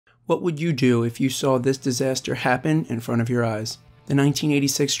What would you do if you saw this disaster happen in front of your eyes? The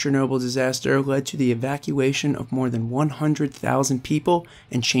 1986 Chernobyl disaster led to the evacuation of more than 100,000 people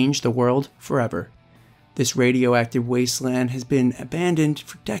and changed the world forever. This radioactive wasteland has been abandoned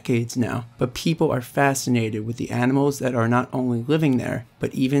for decades now, but people are fascinated with the animals that are not only living there,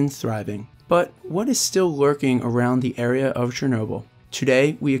 but even thriving. But what is still lurking around the area of Chernobyl?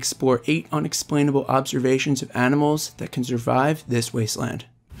 Today, we explore 8 unexplainable observations of animals that can survive this wasteland.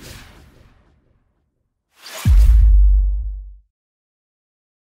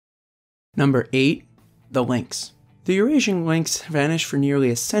 Number 8. The lynx. The Eurasian lynx vanished for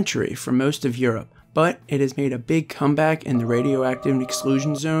nearly a century from most of Europe, but it has made a big comeback in the radioactive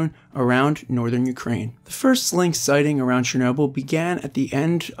exclusion zone around northern Ukraine. The first lynx sighting around Chernobyl began at the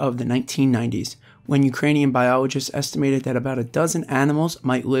end of the 1990s, when Ukrainian biologists estimated that about a dozen animals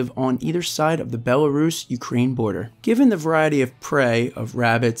might live on either side of the Belarus-Ukraine border. Given the variety of prey of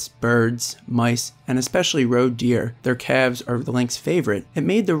rabbits, birds, mice, and especially roe deer, their calves are the lynx's favorite, it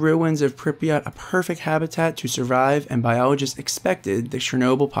made the ruins of Pripyat a perfect habitat to survive, and biologists expected the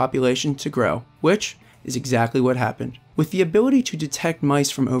Chernobyl population to grow, which is exactly what happened. With the ability to detect mice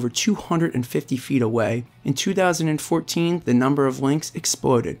from over 250 feet away, in 2014 the number of lynx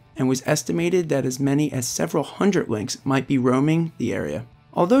exploded, and was estimated that as many as several hundred lynx might be roaming the area.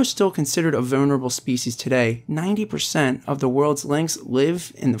 Although still considered a vulnerable species today, 90% of the world's lynx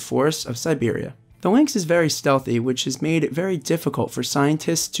live in the forests of Siberia. The lynx is very stealthy, which has made it very difficult for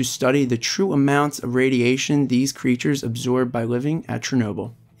scientists to study the true amounts of radiation these creatures absorb by living at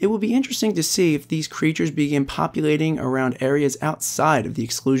Chernobyl. It will be interesting to see if these creatures begin populating around areas outside of the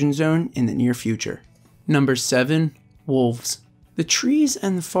exclusion zone in the near future. Number 7. Wolves. The trees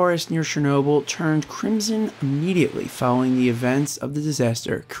and the forest near Chernobyl turned crimson immediately following the events of the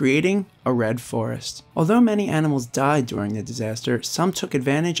disaster, creating a red forest. Although many animals died during the disaster, some took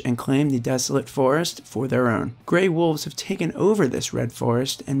advantage and claimed the desolate forest for their own. Gray wolves have taken over this red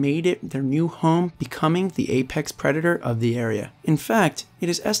forest and made it their new home, becoming the apex predator of the area. In fact, it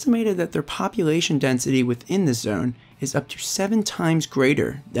is estimated that their population density within the zone is up to 7 times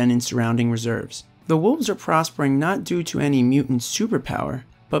greater than in surrounding reserves. The wolves are prospering not due to any mutant superpower,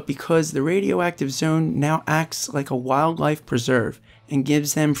 but because the radioactive zone now acts like a wildlife preserve and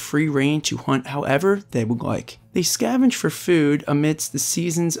gives them free rein to hunt however they would like. They scavenge for food amidst the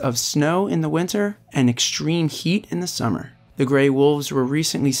seasons of snow in the winter and extreme heat in the summer. The gray wolves were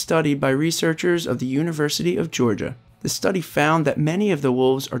recently studied by researchers of the University of Georgia. The study found that many of the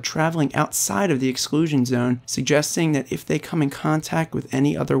wolves are traveling outside of the exclusion zone, suggesting that if they come in contact with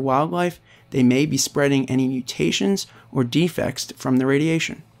any other wildlife, they may be spreading any mutations or defects from the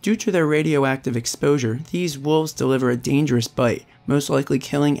radiation. Due to their radioactive exposure, these wolves deliver a dangerous bite, most likely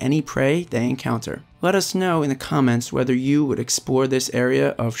killing any prey they encounter. Let us know in the comments whether you would explore this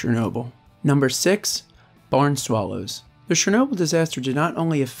area of Chernobyl. Number 6. Barn swallows. The Chernobyl disaster did not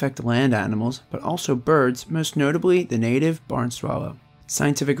only affect land animals, but also birds, most notably the native barn swallow.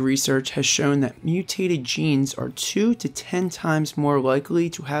 Scientific research has shown that mutated genes are 2 to 10 times more likely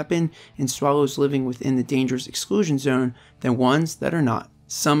to happen in swallows living within the dangerous exclusion zone than ones that are not.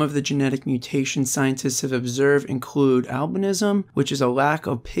 Some of the genetic mutations scientists have observed include albinism, which is a lack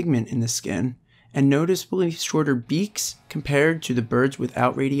of pigment in the skin, and noticeably shorter beaks compared to the birds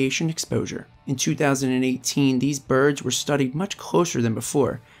without radiation exposure. In 2018, these birds were studied much closer than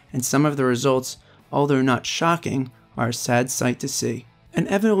before, and some of the results, although not shocking, are a sad sight to see. An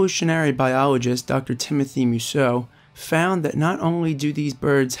evolutionary biologist, Dr. Timothy Musso, found that not only do these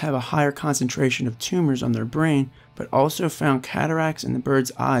birds have a higher concentration of tumors on their brain, but also found cataracts in the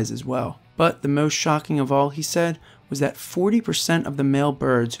birds' eyes as well. But the most shocking of all, he said, was that 40% of the male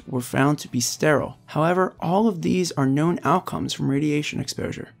birds were found to be sterile. However, all of these are known outcomes from radiation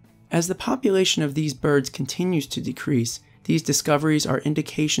exposure. As the population of these birds continues to decrease, these discoveries are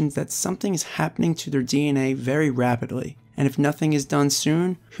indications that something is happening to their DNA very rapidly. And if nothing is done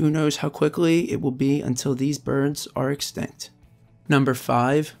soon, who knows how quickly it will be until these birds are extinct. Number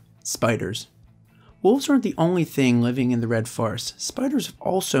 5. Spiders. Wolves aren't the only thing living in the red forest. Spiders have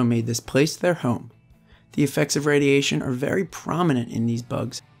also made this place their home. The effects of radiation are very prominent in these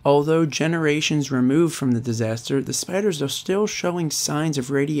bugs. Although generations removed from the disaster, the spiders are still showing signs of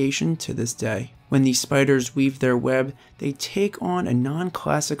radiation to this day. When these spiders weave their web, they take on a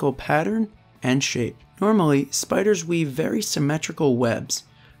non-classical pattern and shape. Normally, spiders weave very symmetrical webs,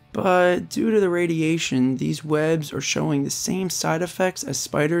 but due to the radiation, these webs are showing the same side effects as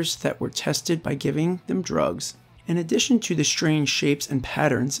spiders that were tested by giving them drugs. In addition to the strange shapes and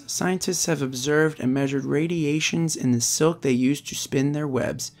patterns, scientists have observed and measured radiations in the silk they use to spin their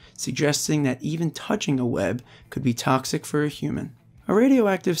webs, suggesting that even touching a web could be toxic for a human. A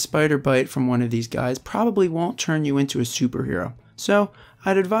radioactive spider bite from one of these guys probably won't turn you into a superhero, so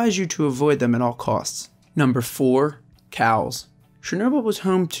I'd advise you to avoid them at all costs. Number 4. Cows. Chernobyl was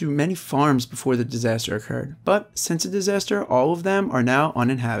home to many farms before the disaster occurred, but since the disaster, all of them are now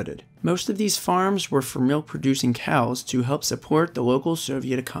uninhabited. Most of these farms were for milk-producing cows to help support the local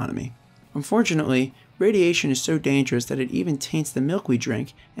Soviet economy. Unfortunately, radiation is so dangerous that it even taints the milk we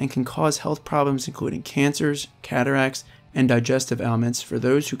drink and can cause health problems including cancers, cataracts, and digestive ailments for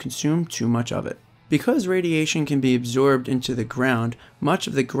those who consume too much of it. Because radiation can be absorbed into the ground, much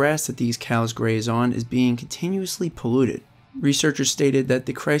of the grass that these cows graze on is being continuously polluted. Researchers stated that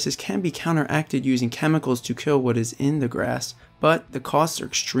the crisis can be counteracted using chemicals to kill what is in the grass, but the costs are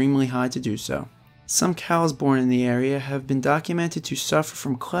extremely high to do so. Some cows born in the area have been documented to suffer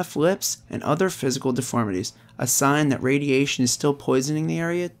from cleft lips and other physical deformities, a sign that radiation is still poisoning the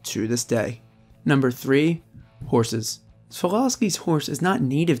area to this day. Number 3. Horses. Swarovski's horse is not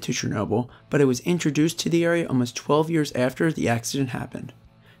native to Chernobyl, but it was introduced to the area almost 12 years after the accident happened.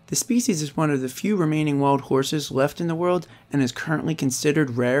 The species is one of the few remaining wild horses left in the world and is currently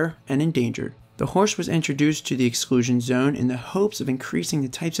considered rare and endangered. The horse was introduced to the exclusion zone in the hopes of increasing the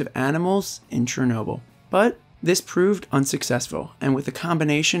types of animals in Chernobyl. But this proved unsuccessful, and with a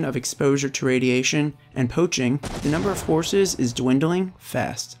combination of exposure to radiation and poaching, the number of horses is dwindling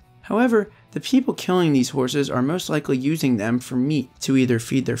fast. However, the people killing these horses are most likely using them for meat to either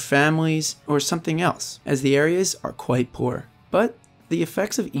feed their families or something else, as the areas are quite poor. But the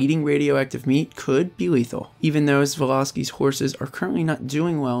effects of eating radioactive meat could be lethal. Even though Swarovski's horses are currently not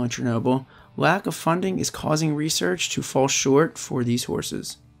doing well in Chernobyl, lack of funding is causing research to fall short for these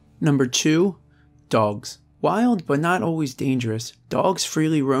horses. Number 2. Dogs. Wild but not always dangerous, dogs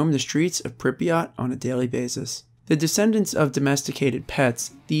freely roam the streets of Pripyat on a daily basis. The descendants of domesticated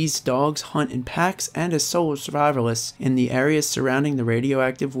pets, these dogs hunt in packs and as solo survivalists in the areas surrounding the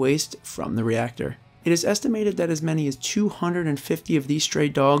radioactive waste from the reactor. It is estimated that as many as 250 of these stray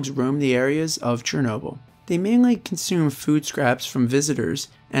dogs roam the areas of Chernobyl. They mainly consume food scraps from visitors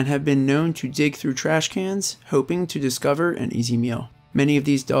and have been known to dig through trash cans, hoping to discover an easy meal. Many of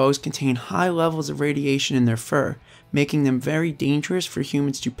these dogs contain high levels of radiation in their fur, making them very dangerous for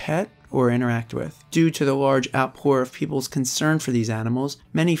humans to pet or interact with. Due to the large outpour of people's concern for these animals,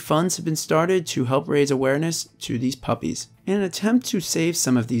 many funds have been started to help raise awareness to these puppies. In an attempt to save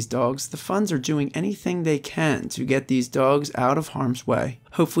some of these dogs, the funds are doing anything they can to get these dogs out of harm's way.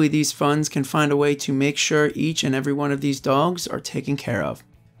 Hopefully these funds can find a way to make sure each and every one of these dogs are taken care of.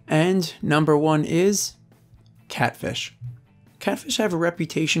 And number 1 is catfish. Catfish have a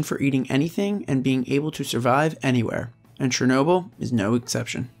reputation for eating anything and being able to survive anywhere, and Chernobyl is no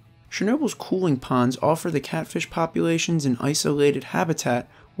exception. Chernobyl's cooling ponds offer the catfish populations an isolated habitat,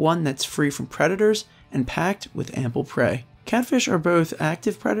 one that's free from predators and packed with ample prey. Catfish are both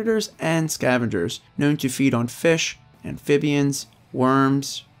active predators and scavengers, known to feed on fish, amphibians,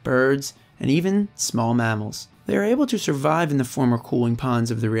 worms, birds, and even small mammals. They are able to survive in the former cooling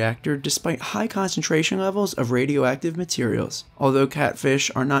ponds of the reactor despite high concentration levels of radioactive materials. Although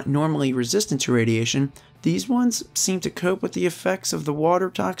catfish are not normally resistant to radiation, these ones seem to cope with the effects of the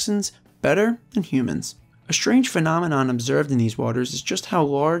water toxins better than humans. A strange phenomenon observed in these waters is just how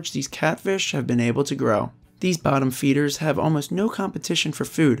large these catfish have been able to grow. These bottom feeders have almost no competition for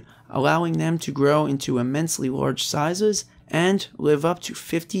food, allowing them to grow into immensely large sizes and live up to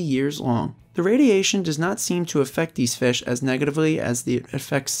 50 years long. The radiation does not seem to affect these fish as negatively as it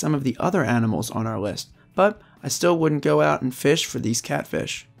affects some of the other animals on our list, but I still wouldn't go out and fish for these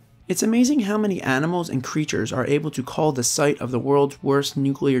catfish. It's amazing how many animals and creatures are able to call the site of the world's worst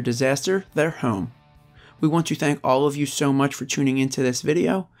nuclear disaster their home. We want to thank all of you so much for tuning into this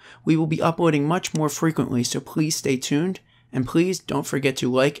video. We will be uploading much more frequently, so please stay tuned. And please don't forget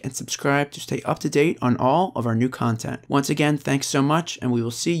to like and subscribe to stay up to date on all of our new content. Once again, thanks so much, and we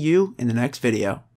will see you in the next video.